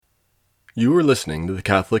You are listening to the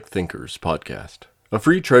Catholic Thinkers Podcast, a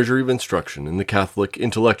free treasury of instruction in the Catholic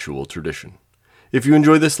intellectual tradition. If you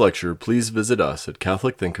enjoy this lecture, please visit us at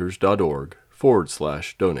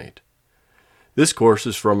catholicthinkers.org/donate. This course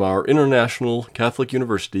is from our International Catholic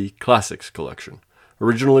University Classics Collection,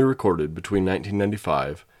 originally recorded between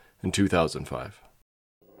 1995 and 2005.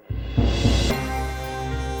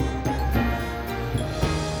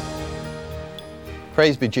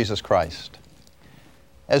 Praise be Jesus Christ.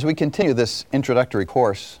 As we continue this introductory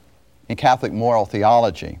course in Catholic moral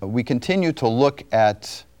theology, we continue to look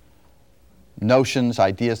at notions,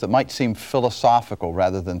 ideas that might seem philosophical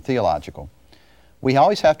rather than theological. We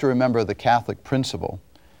always have to remember the Catholic principle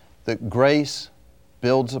that grace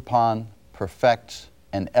builds upon, perfects,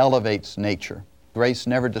 and elevates nature. Grace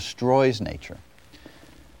never destroys nature.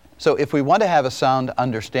 So if we want to have a sound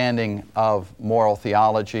understanding of moral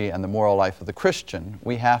theology and the moral life of the Christian,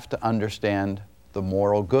 we have to understand the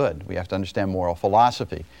moral good. We have to understand moral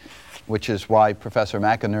philosophy, which is why Professor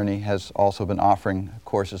McInerney has also been offering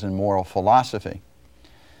courses in moral philosophy.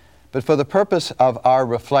 But for the purpose of our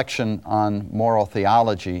reflection on moral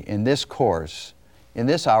theology in this course, in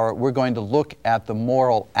this hour, we're going to look at the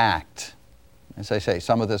moral act. As I say,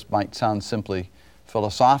 some of this might sound simply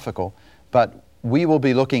philosophical, but we will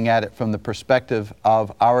be looking at it from the perspective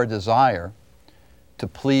of our desire to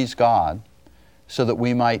please God, so that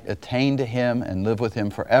we might attain to Him and live with Him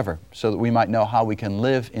forever, so that we might know how we can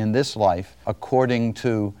live in this life according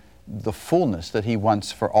to the fullness that He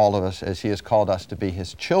wants for all of us as He has called us to be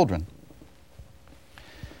His children.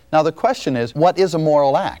 Now the question is, what is a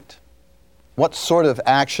moral act? What sort of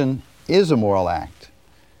action is a moral act?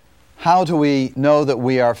 How do we know that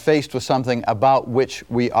we are faced with something about which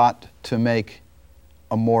we ought to make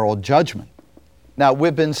a moral judgment? Now,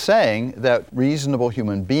 we've been saying that reasonable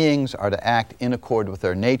human beings are to act in accord with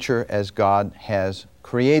their nature as God has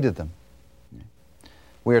created them.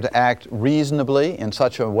 We are to act reasonably in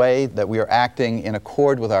such a way that we are acting in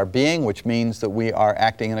accord with our being, which means that we are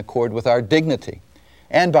acting in accord with our dignity.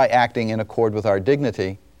 And by acting in accord with our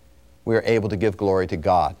dignity, we are able to give glory to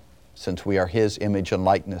God, since we are His image and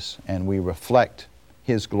likeness, and we reflect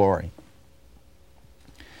His glory.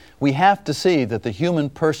 We have to see that the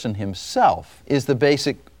human person himself is the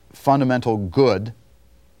basic fundamental good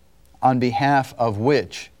on behalf of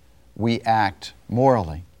which we act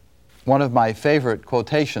morally. One of my favorite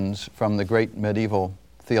quotations from the great medieval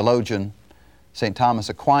theologian St. Thomas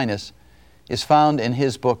Aquinas is found in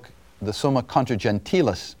his book, the Summa Contra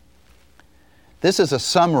Gentiles. This is a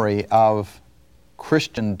summary of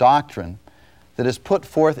Christian doctrine that is put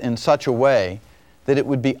forth in such a way that it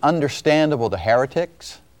would be understandable to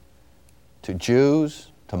heretics, to Jews,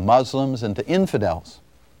 to Muslims, and to infidels.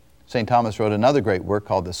 St. Thomas wrote another great work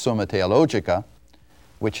called the Summa Theologica,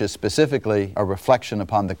 which is specifically a reflection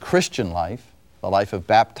upon the Christian life, the life of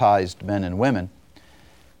baptized men and women.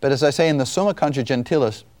 But as I say, in the Summa Contra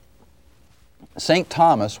Gentiles, St.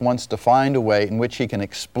 Thomas wants to find a way in which he can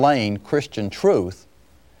explain Christian truth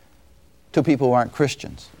to people who aren't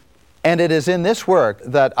Christians. And it is in this work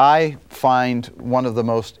that I find one of the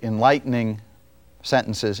most enlightening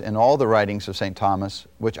sentences in all the writings of St. Thomas,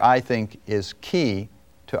 which I think is key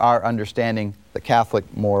to our understanding the Catholic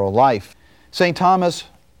moral life. St. Thomas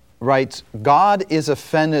writes, God is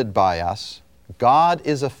offended by us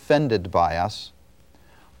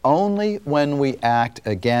only when we act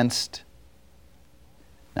against.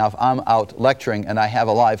 Now, if I'm out lecturing and I have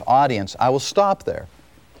a live audience, I will stop there.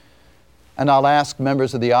 And I'll ask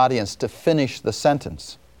members of the audience to finish the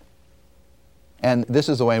sentence. And this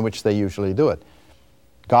is the way in which they usually do it.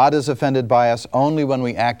 God is offended by us only when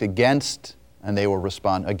we act against, and they will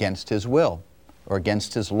respond, against His will, or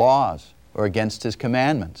against His laws, or against His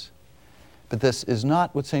commandments. But this is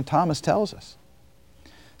not what St. Thomas tells us.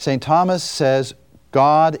 St. Thomas says,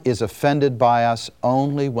 God is offended by us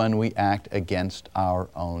only when we act against our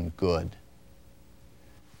own good.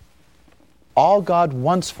 All God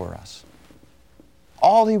wants for us,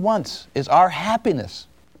 all He wants is our happiness.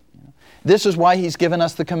 This is why He's given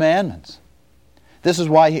us the commandments. This is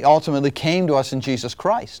why He ultimately came to us in Jesus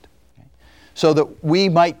Christ, so that we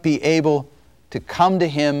might be able to come to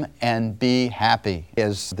Him and be happy.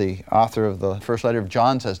 As the author of the first letter of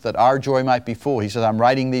John says, that our joy might be full. He says, I'm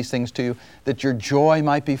writing these things to you that your joy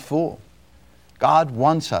might be full. God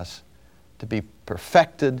wants us to be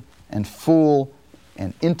perfected and full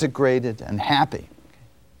and integrated and happy.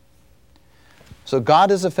 So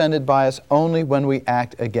God is offended by us only when we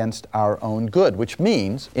act against our own good, which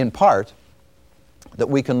means, in part, that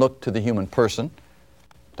we can look to the human person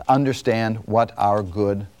to understand what our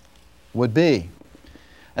good would be.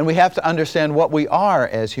 And we have to understand what we are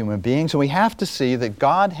as human beings, and we have to see that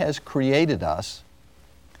God has created us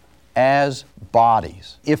as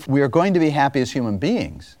bodies. If we are going to be happy as human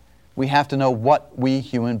beings, we have to know what we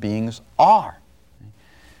human beings are.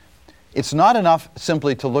 It's not enough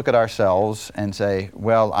simply to look at ourselves and say,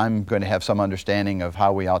 well, I'm going to have some understanding of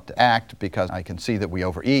how we ought to act because I can see that we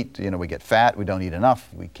overeat, we get fat, we don't eat enough,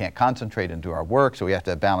 we can't concentrate and do our work, so we have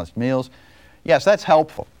to have balanced meals. Yes, that's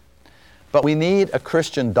helpful. But we need a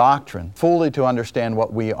Christian doctrine fully to understand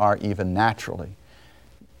what we are even naturally.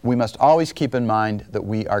 We must always keep in mind that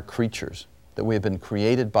we are creatures, that we have been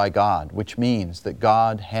created by God, which means that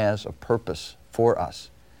God has a purpose for us.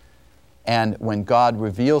 And when God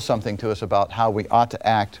reveals something to us about how we ought to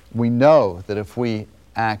act, we know that if we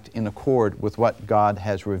act in accord with what God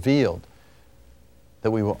has revealed,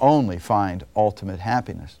 that we will only find ultimate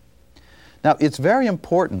happiness. Now, it's very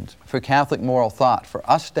important for Catholic moral thought for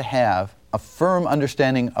us to have a firm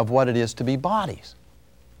understanding of what it is to be bodies.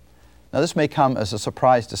 Now, this may come as a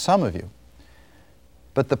surprise to some of you,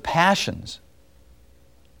 but the passions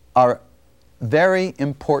are very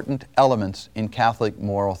important elements in Catholic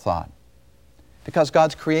moral thought. Because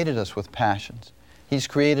God's created us with passions. He's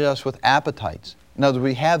created us with appetites. In other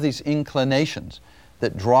words, we have these inclinations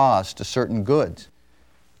that draw us to certain goods.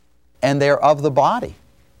 And they're of the body.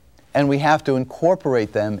 And we have to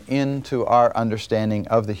incorporate them into our understanding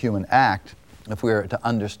of the human act if we are to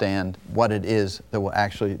understand what it is that will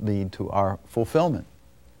actually lead to our fulfillment.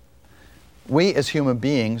 We as human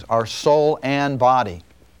beings are soul and body,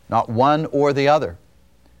 not one or the other.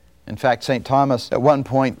 In fact, St. Thomas at one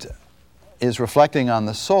point is reflecting on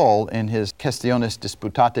the soul in his Questiones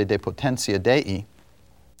Disputate de Potentia Dei,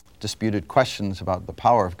 disputed questions about the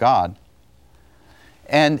power of God.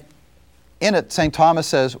 And in it, St. Thomas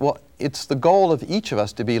says, well, it's the goal of each of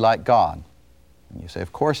us to be like God. And you say,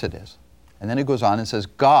 of course it is. And then he goes on and says,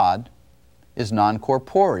 God is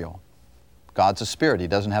non-corporeal. God's a spirit. He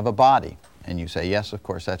doesn't have a body. And you say, yes, of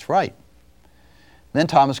course, that's right. Then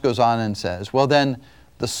Thomas goes on and says, well, then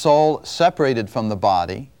the soul separated from the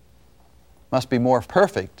body must be more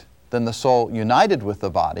perfect than the soul united with the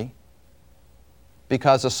body,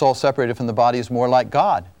 because the soul separated from the body is more like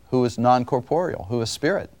God, who is non-corporeal, who is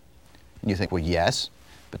spirit. And you think, well, yes,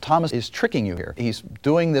 but Thomas is tricking you here. He's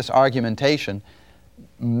doing this argumentation,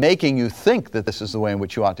 making you think that this is the way in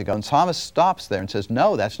which you ought to go. And Thomas stops there and says,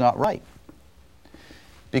 no, that's not right.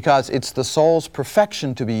 Because it's the soul's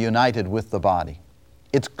perfection to be united with the body.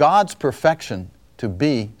 It's God's perfection to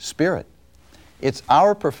be spirit. It's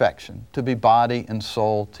our perfection to be body and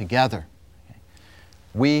soul together.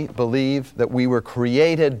 We believe that we were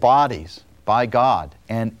created bodies by God,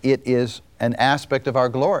 and it is an aspect of our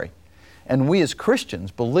glory. And we as Christians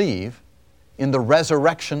believe in the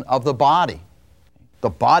resurrection of the body. The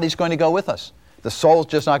body's going to go with us. The soul's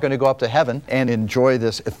just not going to go up to heaven and enjoy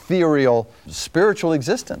this ethereal spiritual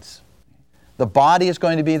existence. The body is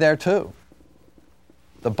going to be there too.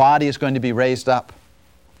 The body is going to be raised up.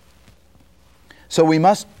 So we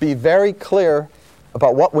must be very clear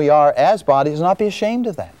about what we are as bodies and not be ashamed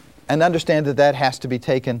of that. And understand that that has to be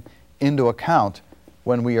taken into account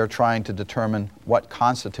when we are trying to determine what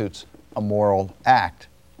constitutes a moral act.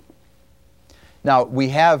 Now, we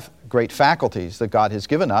have great faculties that God has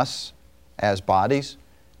given us as bodies.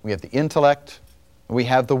 We have the intellect, we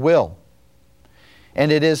have the will.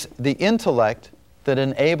 And it is the intellect that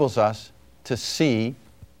enables us to see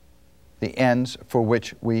the ends for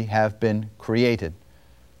which we have been created.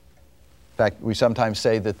 In fact, we sometimes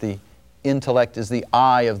say that the intellect is the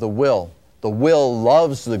eye of the will. The will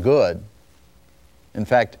loves the good. In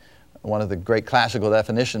fact, one of the great classical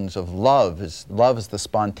definitions of love is the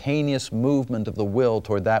spontaneous movement of the will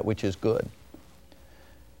toward that which is good.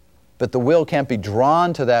 But the will can't be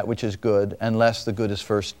drawn to that which is good unless the good is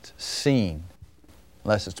first seen,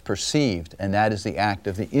 unless it's perceived, and that is the act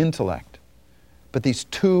of the intellect. But these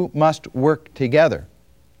two must work together.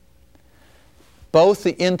 Both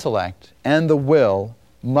the intellect and the will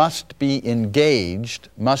must be engaged,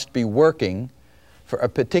 must be working for a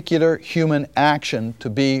particular human action to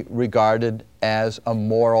be regarded as a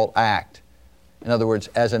moral act. In other words,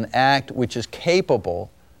 as an act which is capable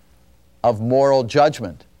of moral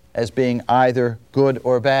judgment, as being either good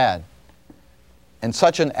or bad. And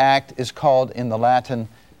such an act is called in the Latin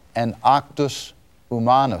an actus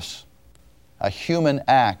humanus, a human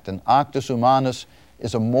act. An actus humanus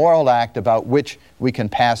is a moral act about which we can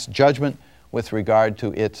pass judgment with regard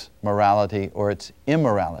to its morality or its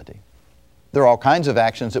immorality. There are all kinds of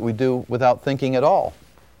actions that we do without thinking at all.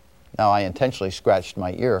 Now, I intentionally scratched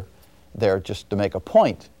my ear there just to make a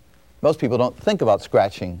point. Most people don't think about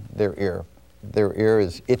scratching their ear. Their ear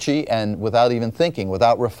is itchy, and without even thinking,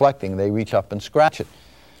 without reflecting, they reach up and scratch it.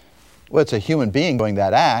 Well, it's a human being doing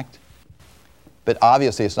that act, but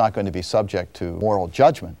obviously it's not going to be subject to moral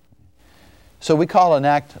judgment. So we call an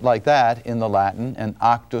act like that in the Latin an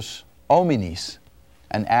actus hominis,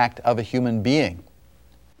 an act of a human being,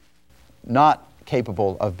 not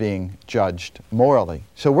capable of being judged morally.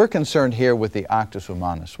 So we're concerned here with the actus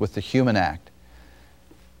humanus, with the human act.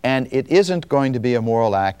 And it isn't going to be a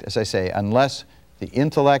moral act, as I say, unless the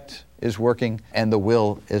intellect is working and the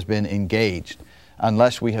will has been engaged,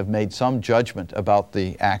 unless we have made some judgment about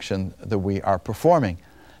the action that we are performing.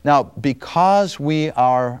 Now, because we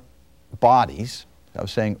are bodies, I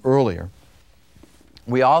was saying earlier,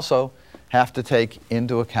 we also have to take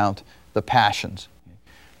into account the passions.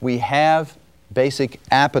 We have basic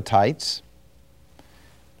appetites,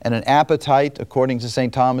 and an appetite, according to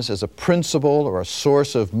St. Thomas, is a principle or a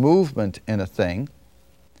source of movement in a thing.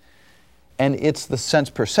 And it's the sense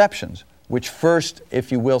perceptions which first,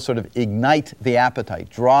 if you will, sort of ignite the appetite,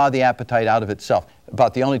 draw the appetite out of itself.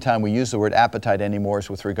 About the only time we use the word appetite anymore is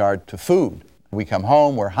with regard to food. We come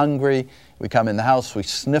home, we're hungry, we come in the house, we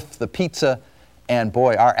sniff the pizza, and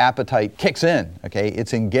boy, our appetite kicks in, okay?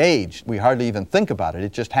 It's engaged. We hardly even think about it.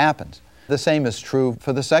 It just happens. The same is true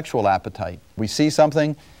for the sexual appetite. We see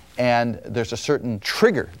something, and there's a certain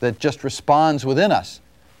trigger that just responds within us.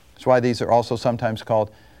 That's why these are also sometimes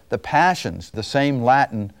called the passions. The same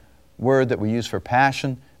Latin word that we use for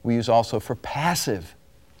passion, we use also for passive.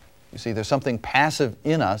 You see, there's something passive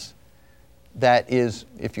in us that is,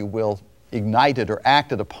 if you will, ignited or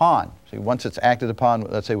acted upon. See, once it's acted upon,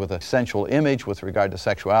 let's say with a sensual image with regard to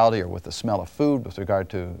sexuality, or with the smell of food with regard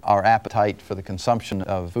to our appetite for the consumption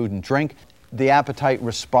of food and drink, the appetite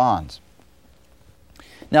responds.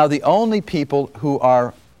 Now, the only people who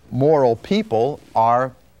are moral people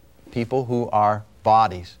are people who are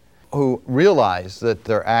bodies, who realize that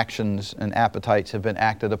their actions and appetites have been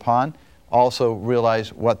acted upon, also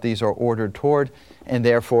realize what these are ordered toward, and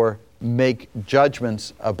therefore make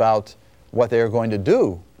judgments about what they are going to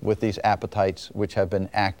do with these appetites which have been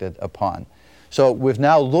acted upon. So we've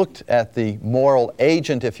now looked at the moral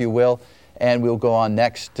agent, if you will, and we'll go on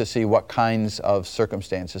next to see what kinds of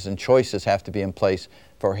circumstances and choices have to be in place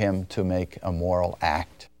for him to make a moral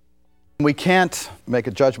act. We can't make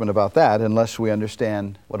a judgment about that unless we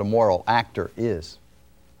understand what a moral actor is,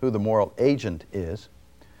 who the moral agent is.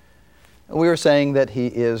 We were saying that he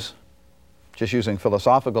is, just using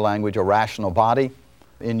philosophical language, a rational body.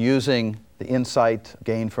 In using the insight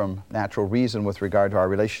gained from natural reason with regard to our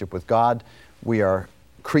relationship with God, we are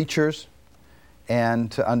creatures,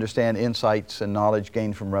 and to understand insights and knowledge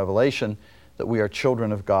gained from revelation, that we are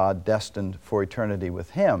children of God destined for eternity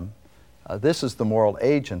with Him. This is the moral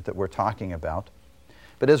agent that we're talking about.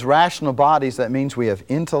 But as rational bodies, that means we have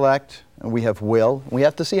intellect and we have will. We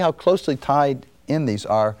have to see how closely tied in these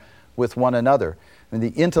are with one another. And the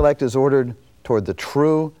intellect is ordered toward the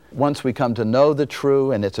true. Once we come to know the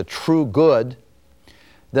true, and it's a true good,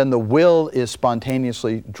 then the will is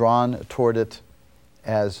spontaneously drawn toward it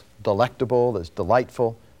as delectable, as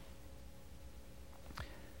delightful.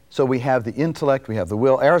 So we have the intellect, we have the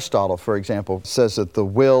will. Aristotle, for example, says that the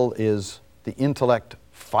will is the intellect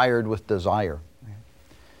fired with desire.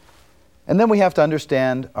 And then we have to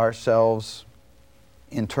understand ourselves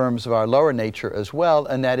in terms of our lower nature as well,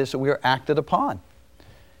 and that is that we are acted upon.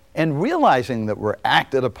 And realizing that we're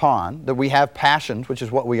acted upon, that we have passions, which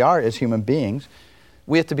is what we are as human beings,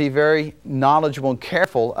 we have to be very knowledgeable and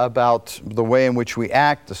careful about the way in which we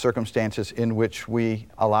act, the circumstances in which we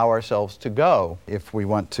allow ourselves to go if we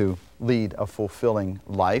want to lead a fulfilling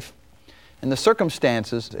life. And the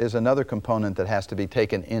circumstances is another component that has to be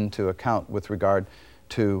taken into account with regard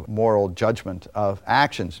to moral judgment of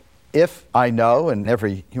actions. If I know, and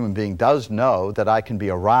every human being does know, that I can be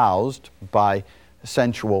aroused by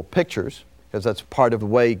sensual pictures, because that's part of the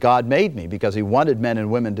way God made me, because He wanted men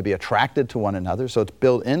and women to be attracted to one another, so it's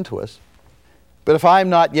built into us. But if I'm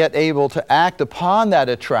not yet able to act upon that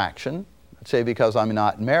attraction, let's say because I'm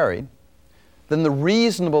not married, then the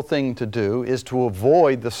reasonable thing to do is to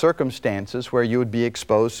avoid the circumstances where you would be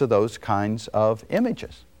exposed to those kinds of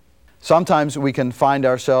images. Sometimes we can find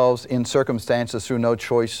ourselves in circumstances through no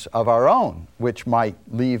choice of our own, which might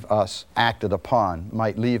leave us acted upon,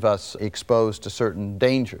 might leave us exposed to certain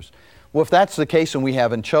dangers. Well, if that's the case and we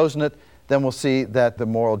haven't chosen it, then we'll see that the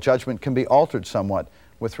moral judgment can be altered somewhat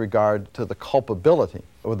with regard to the culpability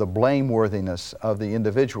or the blameworthiness of the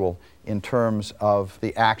individual in terms of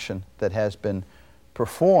the action that has been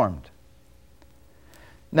performed.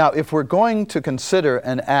 Now, if we're going to consider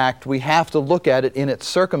an act, we have to look at it in its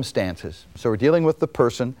circumstances. So we're dealing with the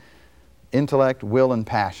person, intellect, will, and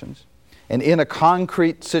passions. And in a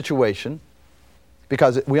concrete situation,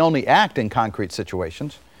 because we only act in concrete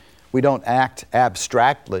situations, we don't act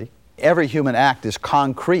abstractly. Every human act is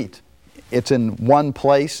concrete. It's in one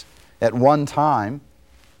place at one time.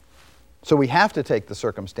 So we have to take the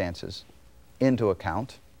circumstances into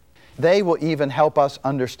account. They will even help us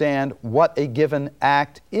understand what a given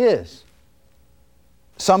act is.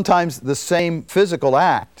 Sometimes the same physical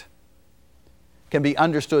act can be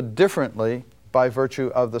understood differently by virtue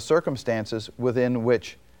of the circumstances within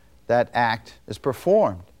which that act is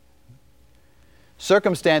performed.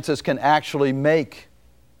 Circumstances can actually make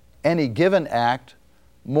any given act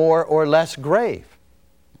more or less grave.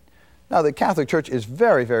 Now, the Catholic Church is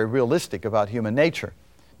very, very realistic about human nature.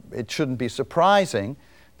 It shouldn't be surprising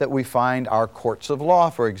that we find our courts of law,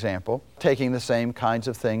 for example, taking the same kinds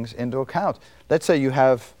of things into account. Let's say you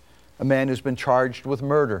have a man who's been charged with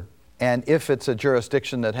murder, and if it's a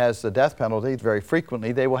jurisdiction that has the death penalty, very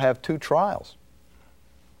frequently they will have two trials.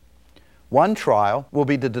 One trial will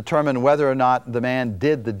be to determine whether or not the man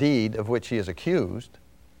did the deed of which he is accused.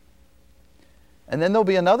 And then there'll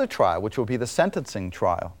be another trial, which will be the sentencing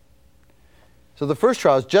trial. So the first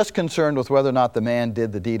trial is just concerned with whether or not the man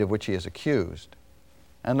did the deed of which he is accused.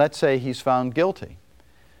 And let's say he's found guilty.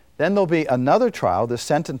 Then there'll be another trial, the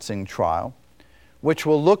sentencing trial, which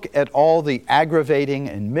will look at all the aggravating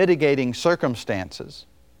and mitigating circumstances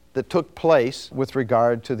that took place with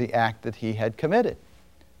regard to the act that he had committed.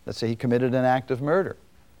 Let's say he committed an act of murder.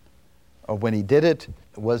 Or when he did it,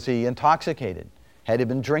 was he intoxicated? Had he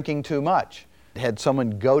been drinking too much? Had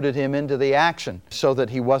someone goaded him into the action so that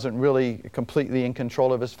he wasn't really completely in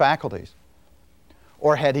control of his faculties?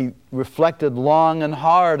 Or had he reflected long and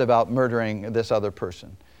hard about murdering this other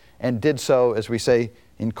person and did so, as we say,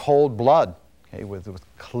 in cold blood, okay, with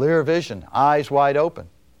clear vision, eyes wide open?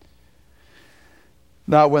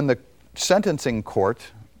 Now, when the sentencing court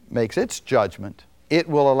makes its judgment, it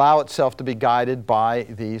will allow itself to be guided by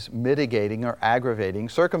these mitigating or aggravating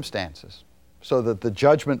circumstances, so that the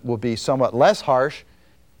judgment will be somewhat less harsh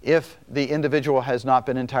if the individual has not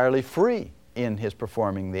been entirely free in his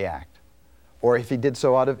performing the act, or if he did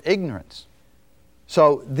so out of ignorance.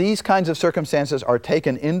 So these kinds of circumstances are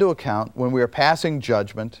taken into account when we are passing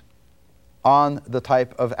judgment on the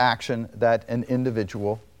type of action that an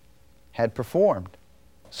individual had performed.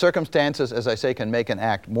 Circumstances, as I say, can make an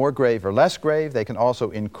act more grave or less grave. They can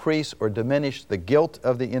also increase or diminish the guilt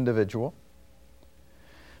of the individual.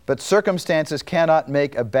 But circumstances cannot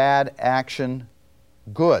make a bad action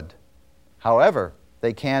good. However,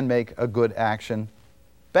 they can make a good action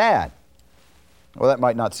bad. Well, that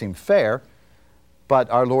might not seem fair, but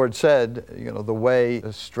our Lord said, the way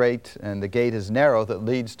is straight and the gate is narrow that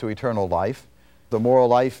leads to eternal life. The moral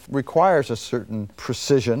life requires a certain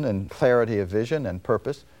precision and clarity of vision and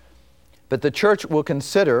purpose. But the Church will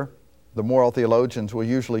consider, the moral theologians will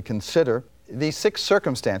usually consider, these 6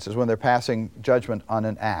 circumstances when they're passing judgment on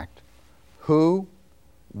an act. Who,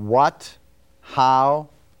 what, how,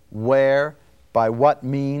 where, by what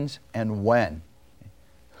means, and when.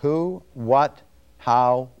 Who, what,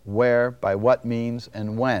 how, where, by what means,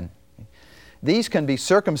 and when. These can be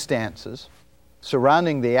circumstances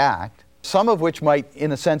surrounding the act, some of which might,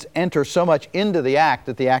 in a sense, enter so much into the act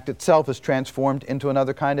that the act itself is transformed into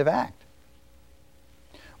another kind of act.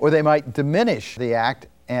 Or they might diminish the act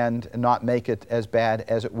and not make it as bad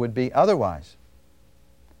as it would be otherwise.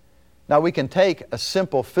 Now, we can take a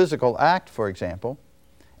simple physical act, for example,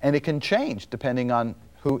 and it can change depending on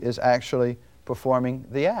who is actually performing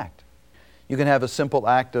the act. You can have a simple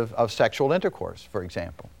act of sexual intercourse, for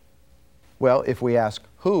example. Well, if we ask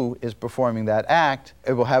who is performing that act,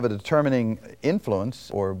 it will have a determining influence,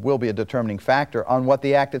 or will be a determining factor, on what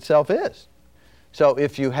the act itself is. So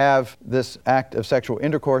if you have this act of sexual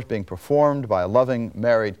intercourse being performed by a loving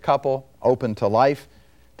married couple, open to life,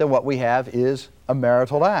 then what we have is a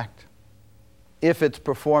marital act. If it's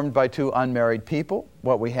performed by 2 unmarried people,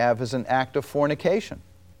 what we have is an act of fornication.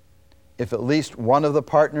 If at least one of the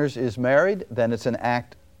partners is married, then it's an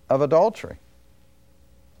act of adultery.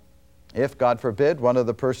 If, God forbid, one of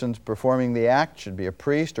the persons performing the act should be a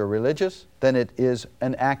priest or religious, then it is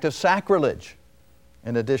an act of sacrilege,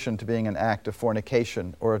 in addition to being an act of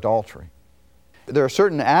fornication or adultery. There are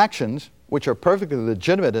certain actions which are perfectly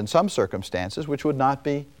legitimate in some circumstances, which would not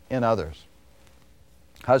be in others.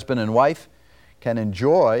 Husband and wife can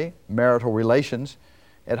enjoy marital relations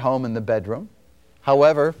at home in the bedroom.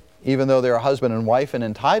 However, even though they're husband and wife and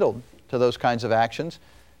entitled to those kinds of actions,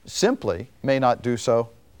 simply may not do so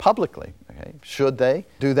publicly. Okay? Should they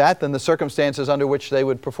do that, then the circumstances under which they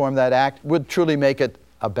would perform that act would truly make it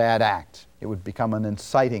a bad act. It would become an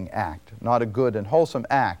inciting act, not a good and wholesome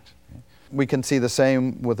act. We can see the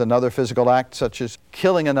same with another physical act, such as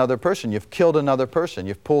killing another person. You've killed another person.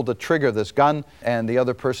 You've pulled the trigger of this gun, and the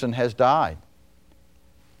other person has died.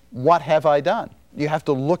 What have I done? You have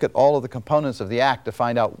to look at all of the components of the act to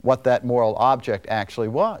find out what that moral object actually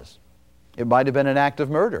was. It might have been an act of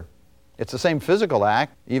murder. It's the same physical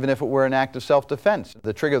act, even if it were an act of self-defense.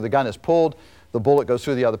 The trigger of the gun is pulled, the bullet goes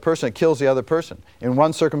through the other person, it kills the other person. In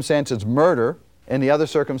one circumstance, it's murder. In the other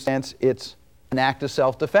circumstance, it's an act of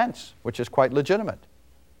self-defense, which is quite legitimate.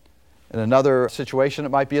 In another situation, it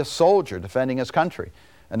might be a soldier defending his country.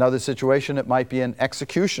 Another situation, it might be an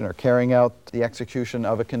executioner carrying out the execution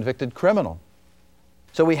of a convicted criminal.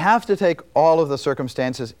 So we have to take all of the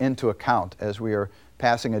circumstances into account as we are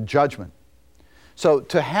passing a judgment. So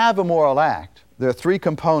to have a moral act, there are three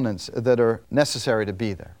components that are necessary to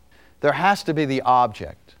be there. There has to be the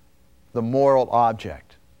object, the moral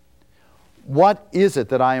object. What is it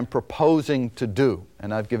that I am proposing to do?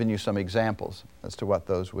 And I've given you some examples as to what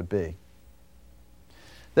those would be.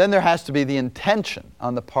 Then there has to be the intention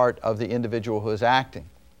on the part of the individual who is acting.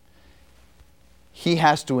 He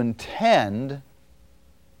has to intend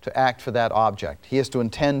to act for that object. He has to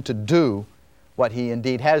intend to do what he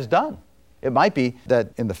indeed has done. It might be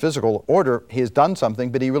that in the physical order he has done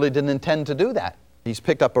something, but he really didn't intend to do that. He's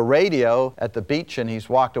picked up a radio at the beach and he's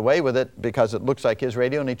walked away with it because it looks like his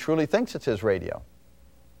radio and he truly thinks it's his radio.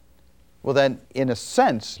 Well then, in a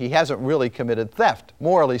sense, he hasn't really committed theft,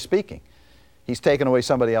 morally speaking. He's taken away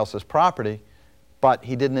somebody else's property, but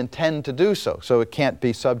he didn't intend to do so. So it can't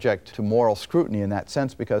be subject to moral scrutiny in that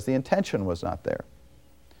sense because the intention was not there.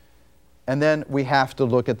 And then we have to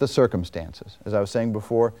look at the circumstances. As I was saying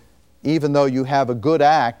before, even though you have a good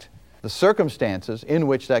act, the circumstances in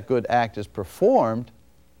which that good act is performed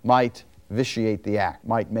might vitiate the act,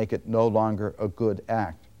 might make it no longer a good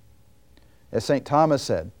act. As St. Thomas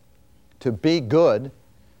said, to be good,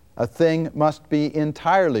 a thing must be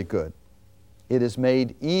entirely good. It is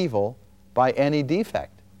made evil by any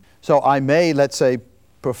defect. So I may, let's say,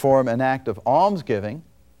 perform an act of almsgiving.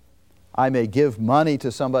 I may give money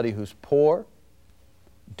to somebody who's poor,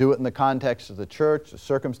 do it in the context of the church, the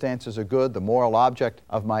circumstances are good, the moral object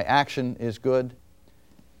of my action is good.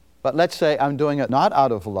 But let's say I'm doing it not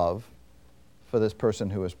out of love for this person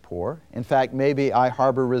who is poor. In fact, maybe I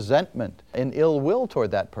harbor resentment and ill will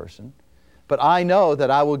toward that person. But I know that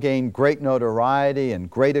I will gain great notoriety and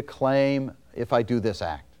great acclaim if I do this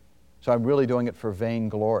act. So I'm really doing it for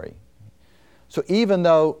vainglory. So even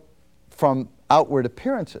though from outward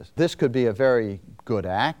appearances, this could be a very good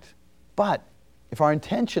act, but if our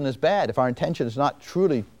intention is bad, if our intention is not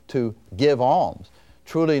truly to give alms,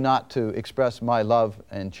 truly not to express my love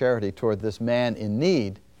and charity toward this man in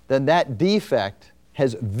need, then that defect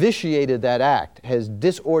has vitiated that act, has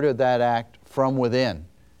disordered that act from within,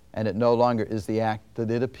 and it no longer is the act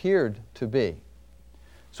that it appeared to be.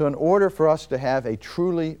 So in order for us to have a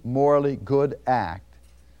truly morally good act,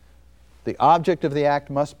 the object of the act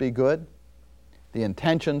must be good, the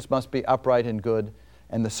intentions must be upright and good,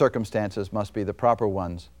 and the circumstances must be the proper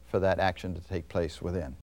ones for that action to take place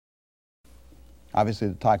within. Obviously,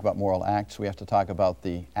 to talk about moral acts, we have to talk about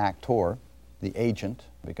the actor, the agent,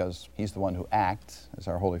 because he's the one who acts, as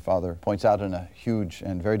our Holy Father points out in a huge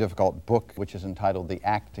and very difficult book, which is entitled The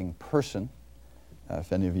Acting Person.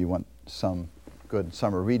 If any of you want some good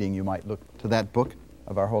summer reading, you might look to that book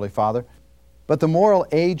of our Holy Father. But the moral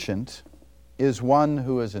agent is one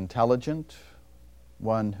who is intelligent,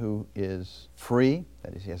 one who is free,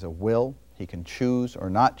 that is, he has a will, he can choose or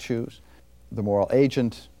not choose. The moral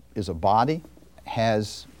agent is a body,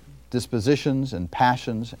 has dispositions and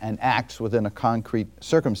passions and acts within a concrete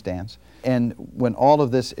circumstance. And when all of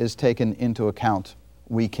this is taken into account,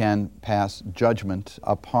 we can pass judgment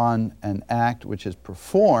upon an act which is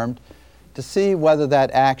performed to see whether that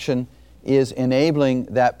action is enabling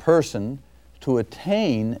that person to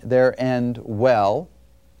attain their end well,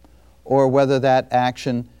 or whether that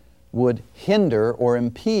action would hinder or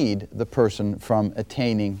impede the person from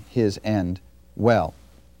attaining his end well.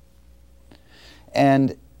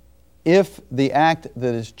 And if the act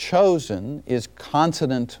that is chosen is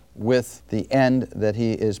consonant with the end that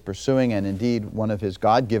he is pursuing, and indeed one of his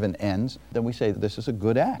God-given ends, then we say this is a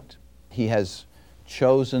good act. He has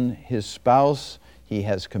chosen his spouse, he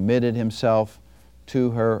has committed himself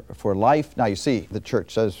to her for life. Now you see, the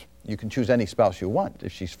church says you can choose any spouse you want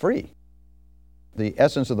if she's free. The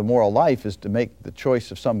essence of the moral life is to make the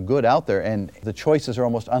choice of some good out there, and the choices are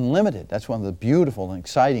almost unlimited. That's one of the beautiful and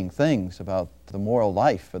exciting things about the moral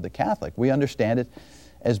life of the Catholic. We understand it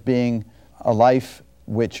as being a life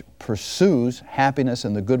which pursues happiness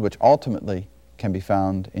and the good which ultimately can be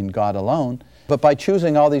found in God alone. But by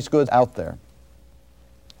choosing all these goods out there,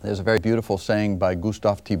 There's a very beautiful saying by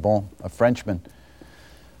Gustave Thibon, a Frenchman,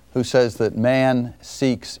 who says that man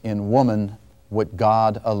seeks in woman what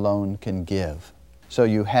God alone can give. So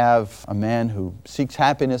you have a man who seeks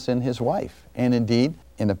happiness in his wife, and indeed,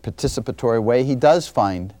 in a participatory way, he does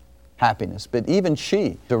find happiness. But even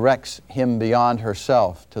she directs him beyond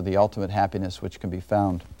herself to the ultimate happiness which can be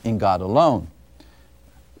found in God alone,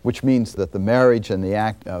 which means that the marriage and the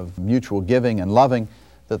act of mutual giving and loving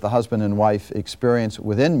that the husband and wife experience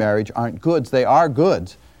within marriage aren't goods. They are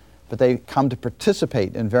goods, but they come to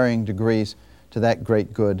participate in varying degrees to that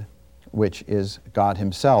great good which is God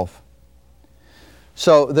Himself.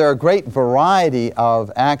 So there are a great variety of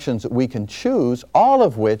actions that we can choose, all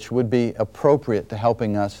of which would be appropriate to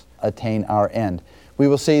helping us attain our end. We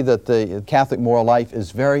will see that the Catholic moral life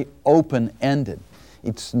is very open-ended.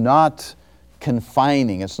 It's not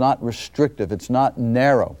confining, it's not restrictive, it's not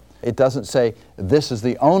narrow. It doesn't say this is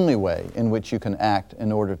the only way in which you can act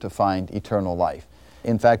in order to find eternal life.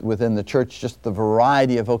 In fact, within the Church, just the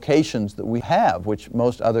variety of vocations that we have, which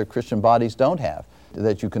most other Christian bodies don't have,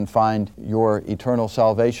 that you can find your eternal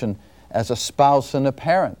salvation as a spouse and a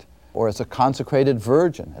parent, or as a consecrated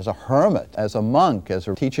virgin, as a hermit, as a monk, as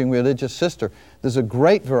a teaching religious sister. There's a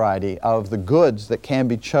great variety of the goods that can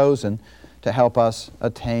be chosen to help us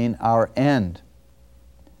attain our end.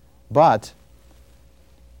 But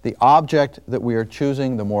the object that we are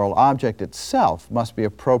choosing, the moral object itself, must be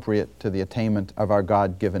appropriate to the attainment of our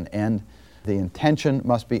God-given end. The intention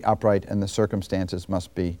must be upright and the circumstances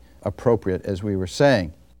must be appropriate, as we were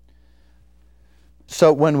saying.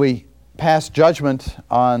 So when we pass judgment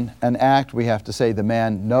on an act, we have to say the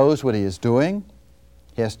man knows what he is doing,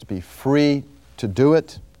 he has to be free to do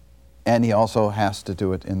it, and he also has to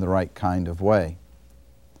do it in the right kind of way.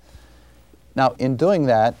 Now, in doing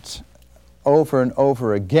that over and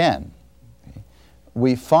over again,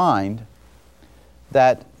 we find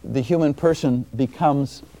that the human person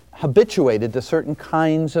becomes habituated to certain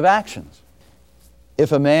kinds of actions.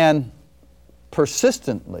 If a man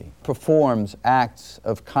persistently performs acts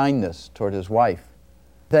of kindness toward his wife,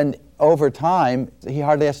 then over time he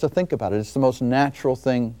hardly has to think about it. It's the most natural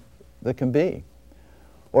thing that can be.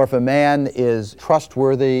 Or if a man is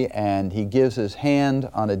trustworthy and he gives his hand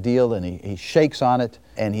on a deal and he shakes on it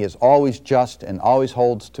and he is always just and always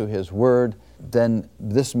holds to his word, then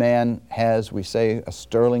this man has, we say, a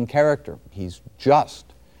sterling character. He's just.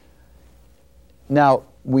 Now,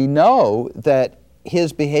 we know that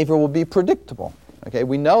his behavior will be predictable. Okay,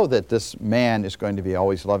 we know that this man is going to be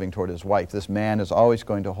always loving toward his wife. This man is always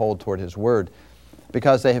going to hold toward his word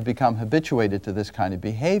because they have become habituated to this kind of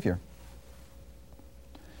behavior.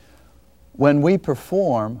 When we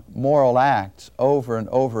perform moral acts over and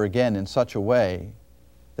over again in such a way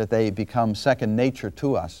that they become second nature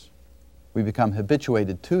to us, we become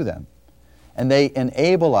habituated to them, and they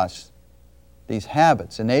enable us, these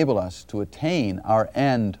habits enable us to attain our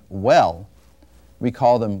end well, we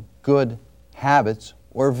call them good habits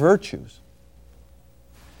or virtues.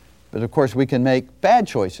 But of course we can make bad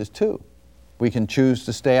choices too. We can choose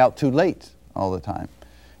to stay out too late all the time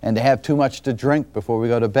and to have too much to drink before we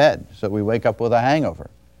go to bed so that we wake up with a hangover.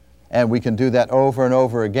 And we can do that over and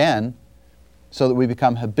over again so that we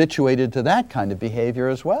become habituated to that kind of behavior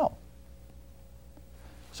as well.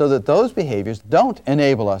 So that those behaviors don't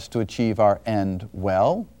enable us to achieve our end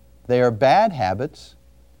well. They are bad habits,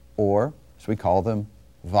 or as we call them,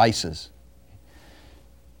 vices.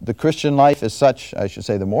 The Christian life is such, I should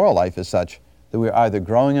say the moral life is such, that we are either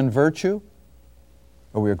growing in virtue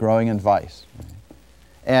or we are growing in vice.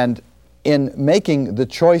 And in making the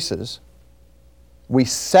choices, we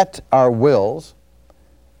set our wills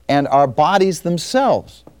and our bodies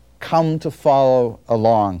themselves come to follow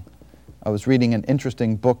along. I was reading an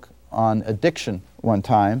interesting book on addiction one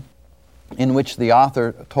time in which the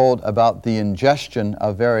author told about the ingestion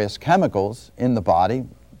of various chemicals in the body,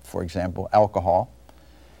 for example, alcohol,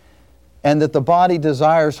 and that the body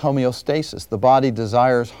desires homeostasis, the body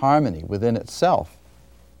desires harmony within itself.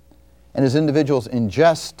 And as individuals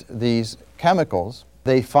ingest these chemicals,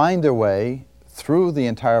 they find their way through the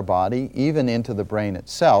entire body, even into the brain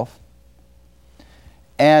itself.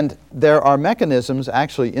 And there are mechanisms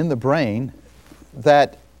actually in the brain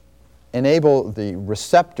that enable the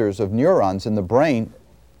receptors of neurons in the brain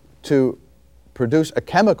to produce a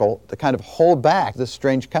chemical to kind of hold back this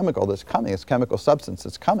strange chemical that's coming, this chemical substance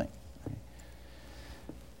that's coming.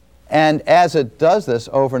 And as it does this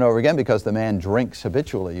over and over again, because the man drinks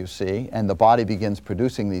habitually, you see, and the body begins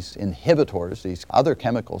producing these inhibitors, these other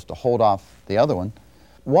chemicals to hold off the other one.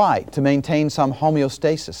 Why? To maintain some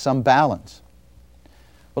homeostasis, some balance.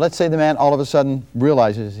 Well, let's say the man all of a sudden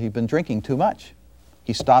realizes he's been drinking too much.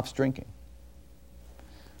 He stops drinking.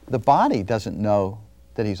 The body doesn't know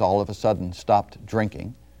that he's all of a sudden stopped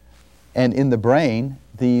drinking. And in the brain,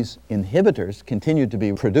 these inhibitors continue to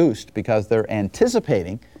be produced because they're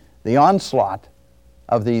anticipating the onslaught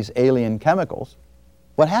of these alien chemicals.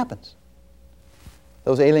 What happens?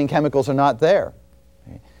 Those alien chemicals are not there.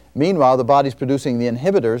 Meanwhile, the body's producing the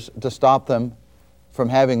inhibitors to stop them from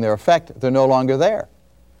having their effect. They're no longer there.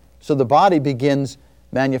 So the body begins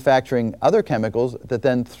manufacturing other chemicals that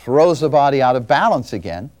then throws the body out of balance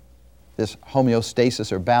again. This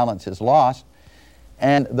homeostasis or balance is lost,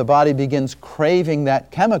 and the body begins craving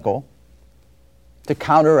that chemical to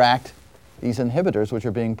counteract these inhibitors which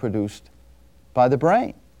are being produced by the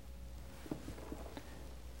brain.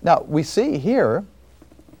 Now, we see here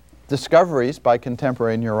discoveries by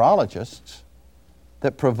contemporary neurologists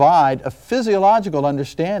that provide a physiological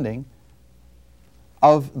understanding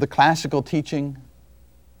of the classical teaching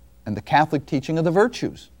and the Catholic teaching of the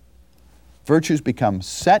virtues. Virtues become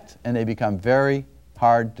set and they become very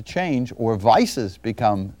hard to change, or vices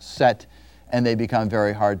become set and they become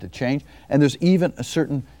very hard to change. And there's even a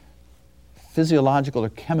certain physiological or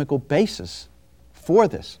chemical basis for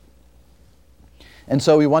this. And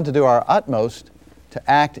so we want to do our utmost to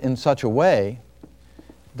act in such a way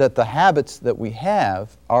that the habits that we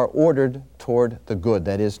have are ordered toward the good,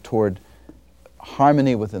 that is, toward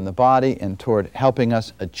harmony within the body and toward helping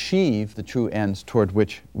us achieve the true ends toward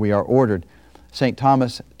which we are ordered. St.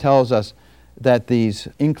 Thomas tells us that these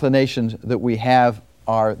inclinations that we have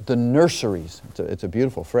are the nurseries. It's a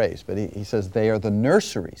beautiful phrase, but he says they are the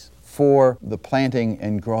nurseries for the planting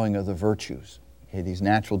and growing of the virtues, okay, these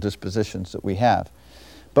natural dispositions that we have.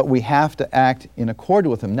 But we have to act in accord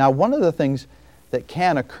with them. Now, one of the things that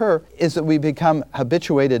can occur is that we become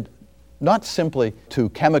habituated not simply to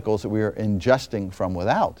chemicals that we are ingesting from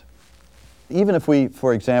without. Even if we,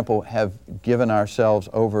 for example, have given ourselves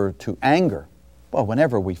over to anger, well,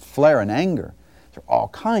 whenever we flare in anger, there are all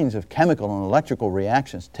kinds of chemical and electrical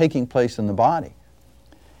reactions taking place in the body.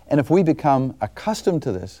 And if we become accustomed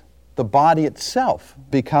to this, the body itself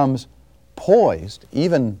becomes poised,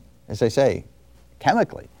 even, as I say,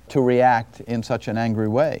 chemically, to react in such an angry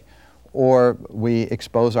way. Or we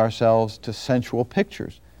expose ourselves to sensual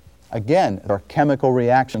pictures. Again, there are chemical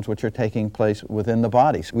reactions which are taking place within the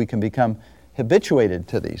body. So we can become habituated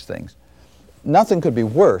to these things. Nothing could be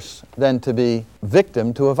worse than to be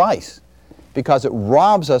victim to a vice, because it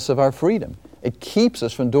robs us of our freedom. It keeps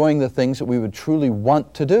us from doing the things that we would truly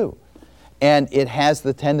want to do. And it has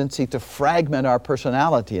the tendency to fragment our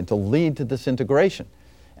personality and to lead to disintegration.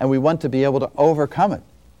 And we want to be able to overcome it.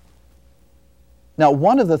 Now,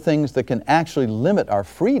 one of the things that can actually limit our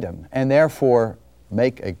freedom and therefore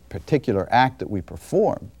make a particular act that we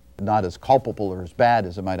perform not as culpable or as bad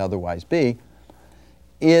as it might otherwise be,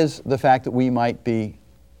 is the fact that we might be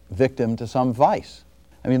victim to some vice.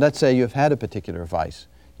 I mean, let's say you've had a particular vice.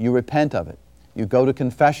 You repent of it. You go to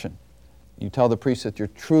confession. You tell the priest that you're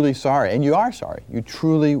truly sorry, and you are sorry. You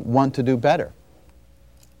truly want to do better.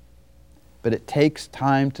 But it takes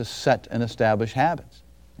time to set and establish habits.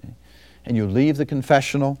 Okay? And you leave the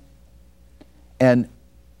confessional, and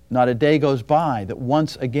not a day goes by that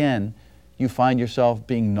once again you find yourself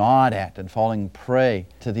being gnawed at and falling prey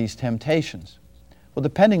to these temptations. Well,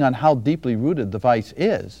 depending on how deeply rooted the vice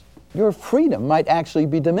is, your freedom might actually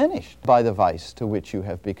be diminished by the vice to which you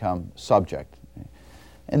have become subject.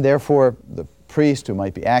 And therefore, the priest who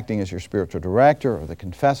might be acting as your spiritual director or the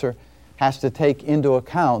confessor has to take into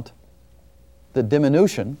account the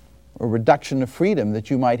diminution or reduction of freedom that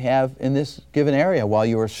you might have in this given area while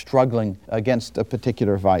you are struggling against a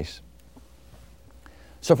particular vice.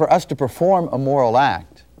 So for us to perform a moral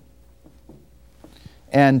act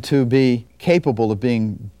and to be capable of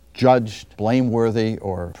being judged blameworthy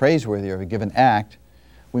or praiseworthy of a given act,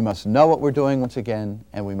 we must know what we're doing once again,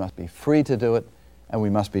 and we must be free to do it, and we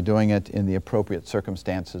must be doing it in the appropriate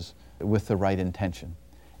circumstances with the right intention.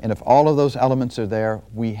 And if all of those elements are there,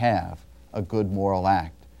 we have a good moral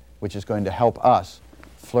act, which is going to help us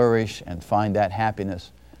flourish and find that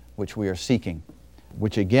happiness which we are seeking,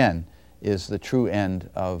 which again is the true end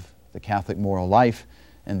of the Catholic moral life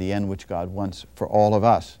and the end which God wants for all of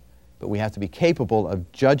us. But we have to be capable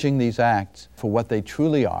of judging these acts for what they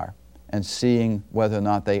truly are and seeing whether or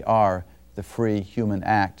not they are the free human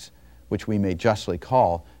acts which we may justly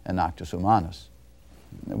call an actus humanus.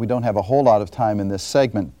 We don't have a whole lot of time in this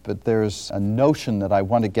segment, but there's a notion that I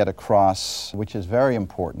want to get across which is very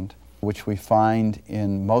important, which we find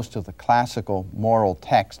in most of the classical moral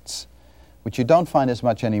texts, which you don't find as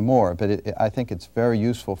much anymore, but I think it's very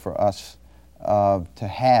useful for us to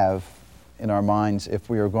have in our minds if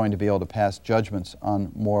we are going to be able to pass judgments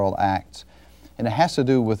on moral acts. And it has to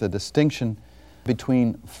do with a distinction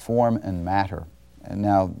between form and matter. And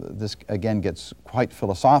now this again gets quite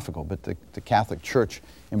philosophical, but the Catholic Church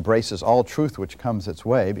embraces all truth which comes its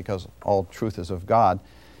way because all truth is of God.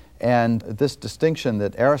 And this distinction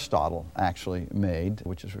that Aristotle actually made,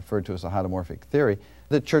 which is referred to as the hylomorphic theory,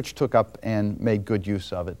 the Church took up and made good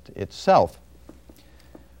use of it itself.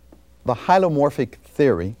 The hylomorphic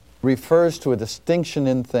theory refers to a distinction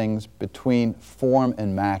in things between form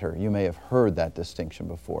and matter. You may have heard that distinction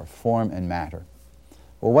before, form and matter.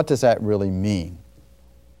 Well, what does that really mean?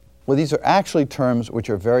 Well, these are actually terms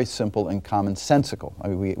which are very simple and commonsensical. I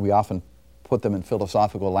mean, we often put them in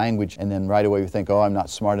philosophical language and then right away we think, oh, I'm not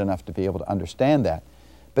smart enough to be able to understand that.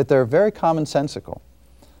 But they're very commonsensical.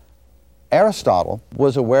 Aristotle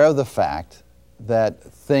was aware of the fact that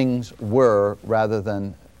things were rather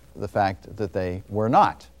than the fact that they were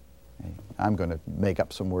not. I'm going to make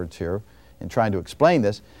up some words here in trying to explain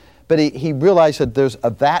this, but he realized that there's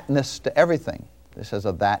a thatness to everything. This has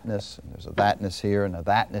a thatness, and there's a thatness here and a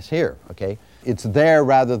thatness here, okay? It's there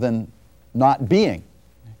rather than not being.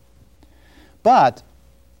 But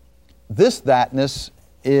this thatness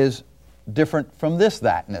is different from this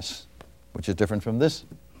thatness, which is different from this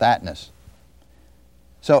thatness.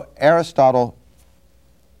 So Aristotle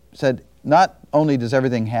said, not only does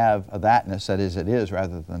everything have a thatness, that is, it is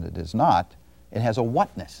rather than it is not, it has a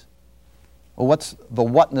whatness. Well, what's the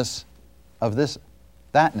whatness of this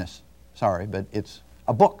thatness? Sorry, but it's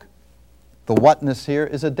a book. The whatness here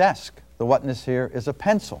is a desk. The whatness here is a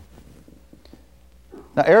pencil.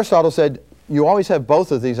 Now, Aristotle said, you always have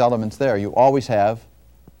both of these elements there. You always have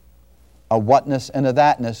a whatness and a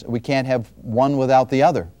thatness. We can't have one without the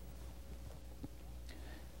other.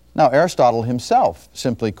 Now, Aristotle himself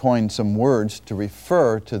simply coined some words to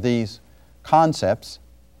refer to these concepts.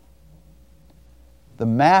 The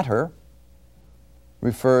matter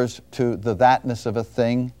refers to the thatness of a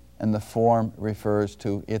thing, and the form refers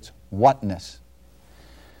to its whatness.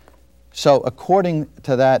 So according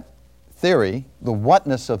to that theory, the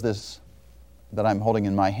whatness of this that I'm holding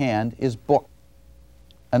in my hand is book.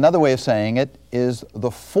 Another way of saying it is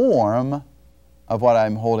the form of what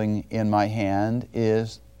I'm holding in my hand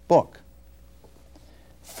is book.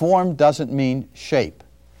 Form doesn't mean shape.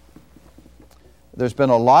 There's been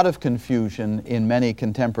a lot of confusion in many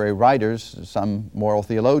contemporary writers, some moral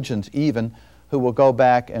theologians even, who will go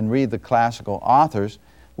back and read the classical authors,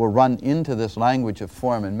 will run into this language of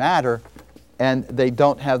form and matter, and they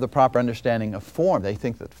don't have the proper understanding of form. They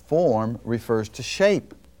think that form refers to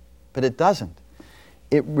shape, but it doesn't.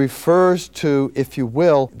 It refers to, if you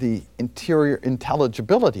will, the interior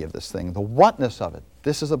intelligibility of this thing, the whatness of it.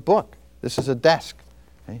 This is a book. This is a desk.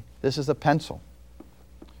 Okay? This is a pencil.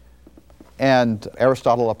 And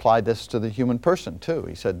Aristotle applied this to the human person too.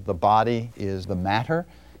 He said the body is the matter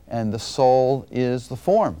and the soul is the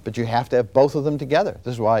form. But you have to have both of them together.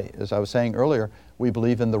 This is why, as I was saying earlier, we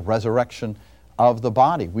believe in the resurrection of the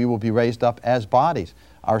body. We will be raised up as bodies.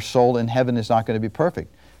 Our soul in heaven is not going to be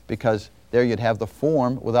perfect because there you'd have the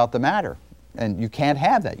form without the matter. And you can't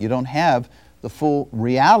have that. You don't have the full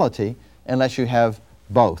reality unless you have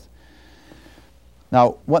both.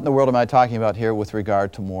 Now, what in the world am I talking about here with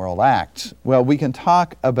regard to moral acts? Well, we can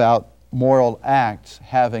talk about moral acts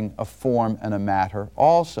having a form and a matter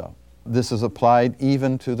also. This is applied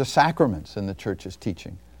even to the sacraments in the Church's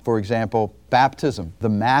teaching. For example, baptism. The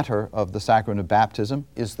matter of the sacrament of baptism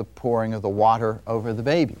is the pouring of the water over the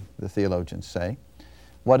baby, the theologians say.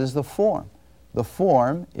 What is the form? The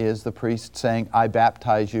form is the priest saying, I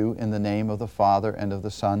baptize you in the name of the Father and of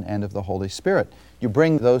the Son and of the Holy Spirit. You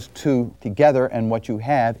bring those two together and what you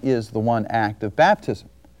have is the one act of baptism.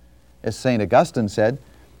 As St. Augustine said,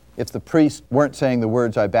 if the priest weren't saying the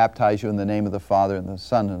words, I baptize you in the name of the Father and the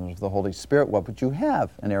Son and of the Holy Spirit, what would you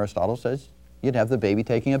have? And Aristotle says, you'd have the baby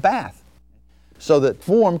taking a bath. So that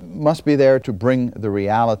form must be there to bring the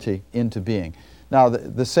reality into being. Now,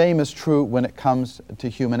 the same is true when it comes to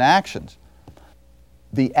human actions.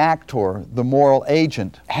 The actor, the moral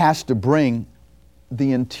agent, has to bring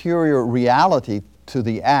the interior reality to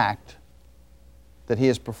the act that he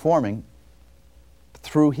is performing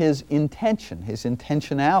through his intention, his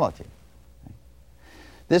intentionality.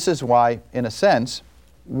 This is why, in a sense,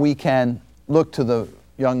 we can look to the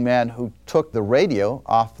young man who took the radio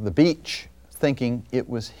off the beach thinking it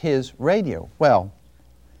was his radio. Well,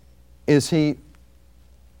 is he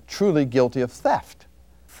truly guilty of theft?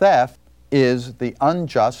 Theft is the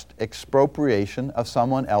unjust expropriation of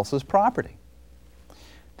someone else's property.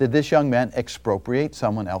 Did this young man expropriate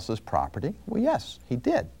someone else's property? Well, yes, he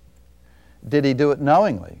did. Did he do it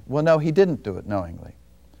knowingly? Well, no, he didn't do it knowingly.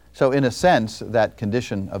 So in a sense, that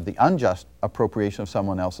condition of the unjust appropriation of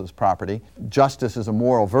someone else's property, justice is a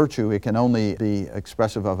moral virtue. It can only be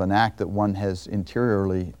expressive of an act that one has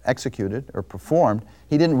interiorly executed or performed.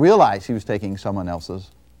 He didn't realize he was taking someone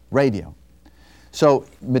else's radio. So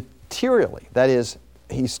materially, that is,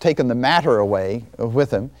 he's taken the matter away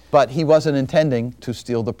with him, but he wasn't intending to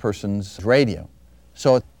steal the person's radio.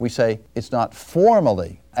 So we say it's not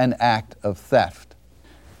formally an act of theft.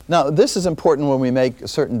 Now, this is important when we make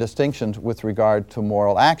certain distinctions with regard to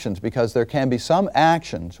moral actions, because there can be some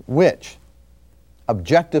actions which,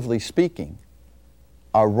 objectively speaking,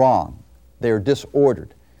 are wrong. They are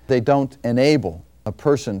disordered. They don't enable a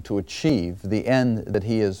person to achieve the end that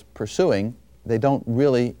he is pursuing. They don't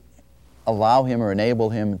really allow him or enable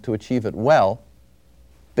him to achieve it well,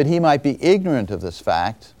 but he might be ignorant of this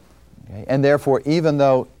fact, okay? And therefore, even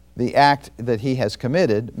though the act that he has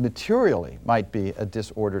committed materially might be a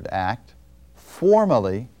disordered act,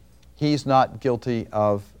 formally he's not guilty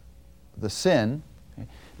of the sin, okay,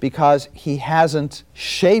 because he hasn't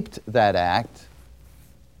shaped that act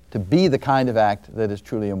to be the kind of act that is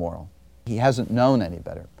truly immoral. He hasn't known any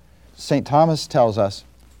better. St. Thomas tells us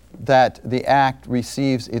that the act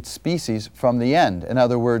receives its species from the end. In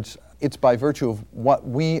other words, it's by virtue of what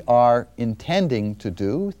we are intending to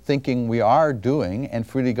do, thinking we are doing, and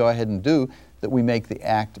freely go ahead and do, that we make the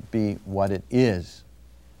act be what it is.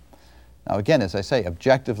 Now again, as I say,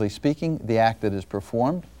 objectively speaking, the act that is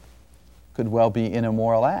performed could well be an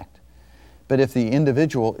immoral act. But if the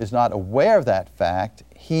individual is not aware of that fact,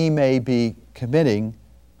 he may be committing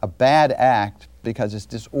a bad act because it's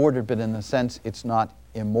disordered, but in a sense it's not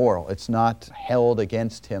immoral. It's not held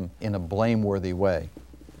against him in a blameworthy way.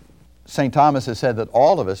 St. Thomas has said that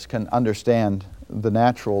all of us can understand the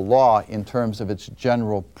natural law in terms of its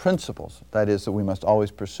general principles. That is, that we must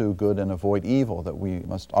always pursue good and avoid evil, that we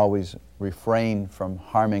must always refrain from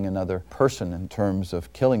harming another person in terms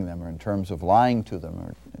of killing them, or in terms of lying to them,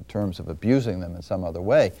 or in terms of abusing them in some other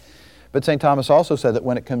way. But St. Thomas also said that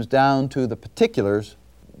when it comes down to the particulars,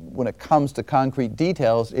 when it comes to concrete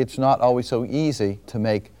details, it's not always so easy to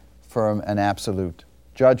make firm and absolute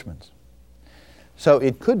judgments. So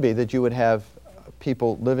it could be that you would have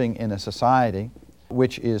people living in a society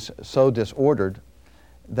which is so disordered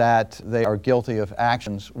that they are guilty of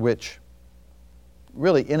actions which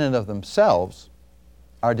really in and of themselves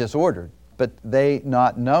are disordered, but they,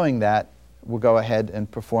 not knowing that, will go ahead and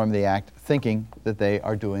perform the act thinking that they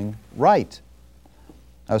are doing right.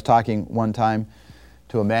 I was talking one time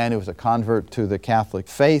to a man who was a convert to the Catholic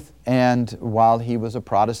faith, and while he was a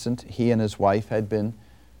Protestant, he and his wife had been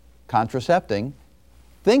contracepting,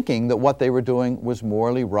 thinking that what they were doing was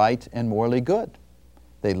morally right and morally good.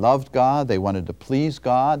 They loved God, they wanted to please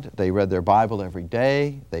God, they read their Bible every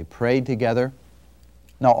day, they prayed together.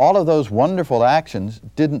 Now, all of those wonderful actions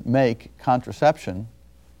didn't make contraception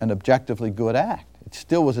an objectively good act. It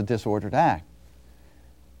still was a disordered act.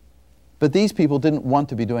 But these people didn't want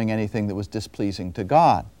to be doing anything that was displeasing to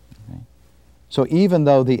God. Okay? So even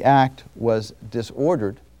though the act was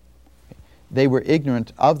disordered, they were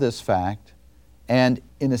ignorant of this fact, and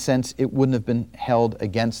in a sense it wouldn't have been held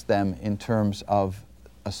against them in terms of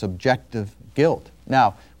a subjective guilt.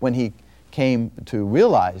 Now, when he came to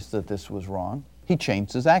realize that this was wrong, he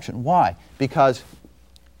changed his action. Why? Because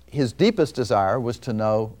his deepest desire was to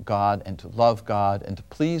know God and to love God and to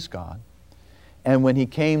please God. And when he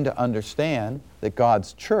came to understand that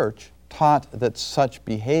God's church taught that such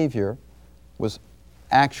behavior was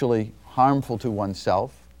actually harmful to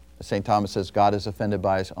oneself, St. Thomas says God is offended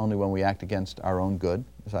by us only when we act against our own good,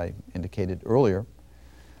 as I indicated earlier,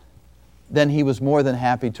 then he was more than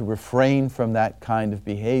happy to refrain from that kind of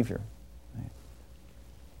behavior.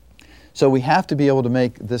 So we have to be able to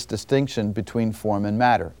make this distinction between form and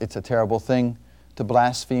matter. It's a terrible thing to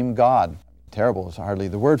blaspheme God. Terrible is hardly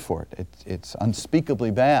the word for it. It's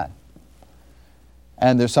unspeakably bad.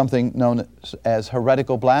 And there's something known as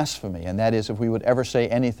heretical blasphemy, and that is if we would ever say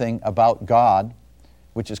anything about God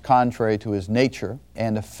which is contrary to His nature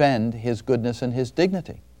and offend His goodness and His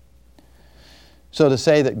dignity. So to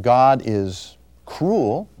say that God is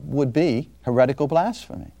cruel would be heretical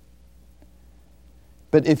blasphemy.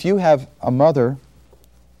 But if you have a mother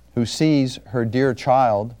who sees her dear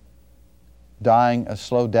child dying a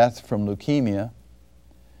slow death from leukemia,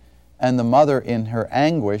 and the mother in her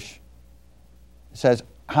anguish says,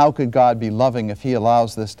 how could God be loving if He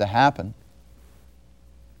allows this to happen?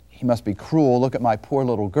 He must be cruel. Look at my poor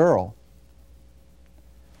little girl.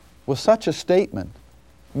 Well, such a statement,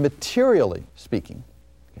 materially speaking,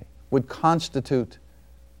 would constitute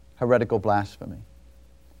heretical blasphemy.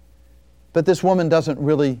 But this woman doesn't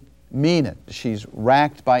really mean it. She's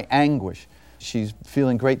racked by anguish. She's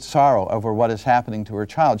feeling great sorrow over what is happening to her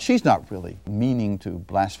child. She's not really meaning to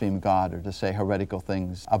blaspheme God or to say heretical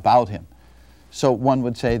things about him. So one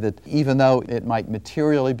would say that even though it might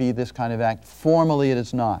materially be this kind of act, formally it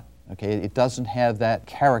is not. Okay? It doesn't have that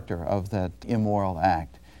character of that immoral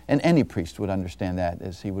act. And any priest would understand that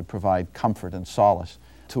as he would provide comfort and solace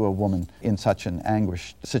to a woman in such an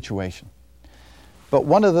anguished situation. But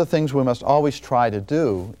one of the things we must always try to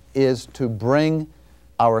do is to bring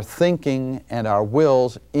our thinking and our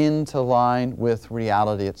wills into line with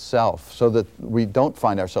reality itself, so that we don't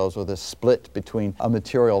find ourselves with a split between a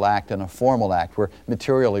material act and a formal act, where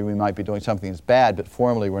materially we might be doing something that's bad, but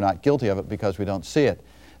formally we're not guilty of it because we don't see it.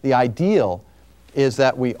 The ideal is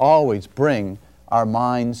that we always bring our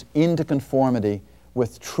minds into conformity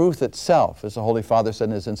with truth itself, as the Holy Father said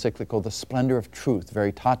in his encyclical, the splendor of truth,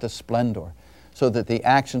 veritatis splendor, so that the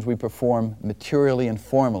actions we perform materially and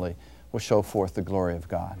formally will show forth the glory of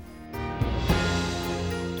God.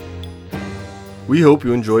 We hope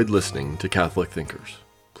you enjoyed listening to Catholic Thinkers.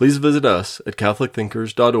 Please visit us at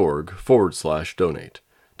catholicthinkers.org/donate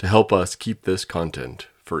to help us keep this content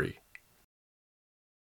free.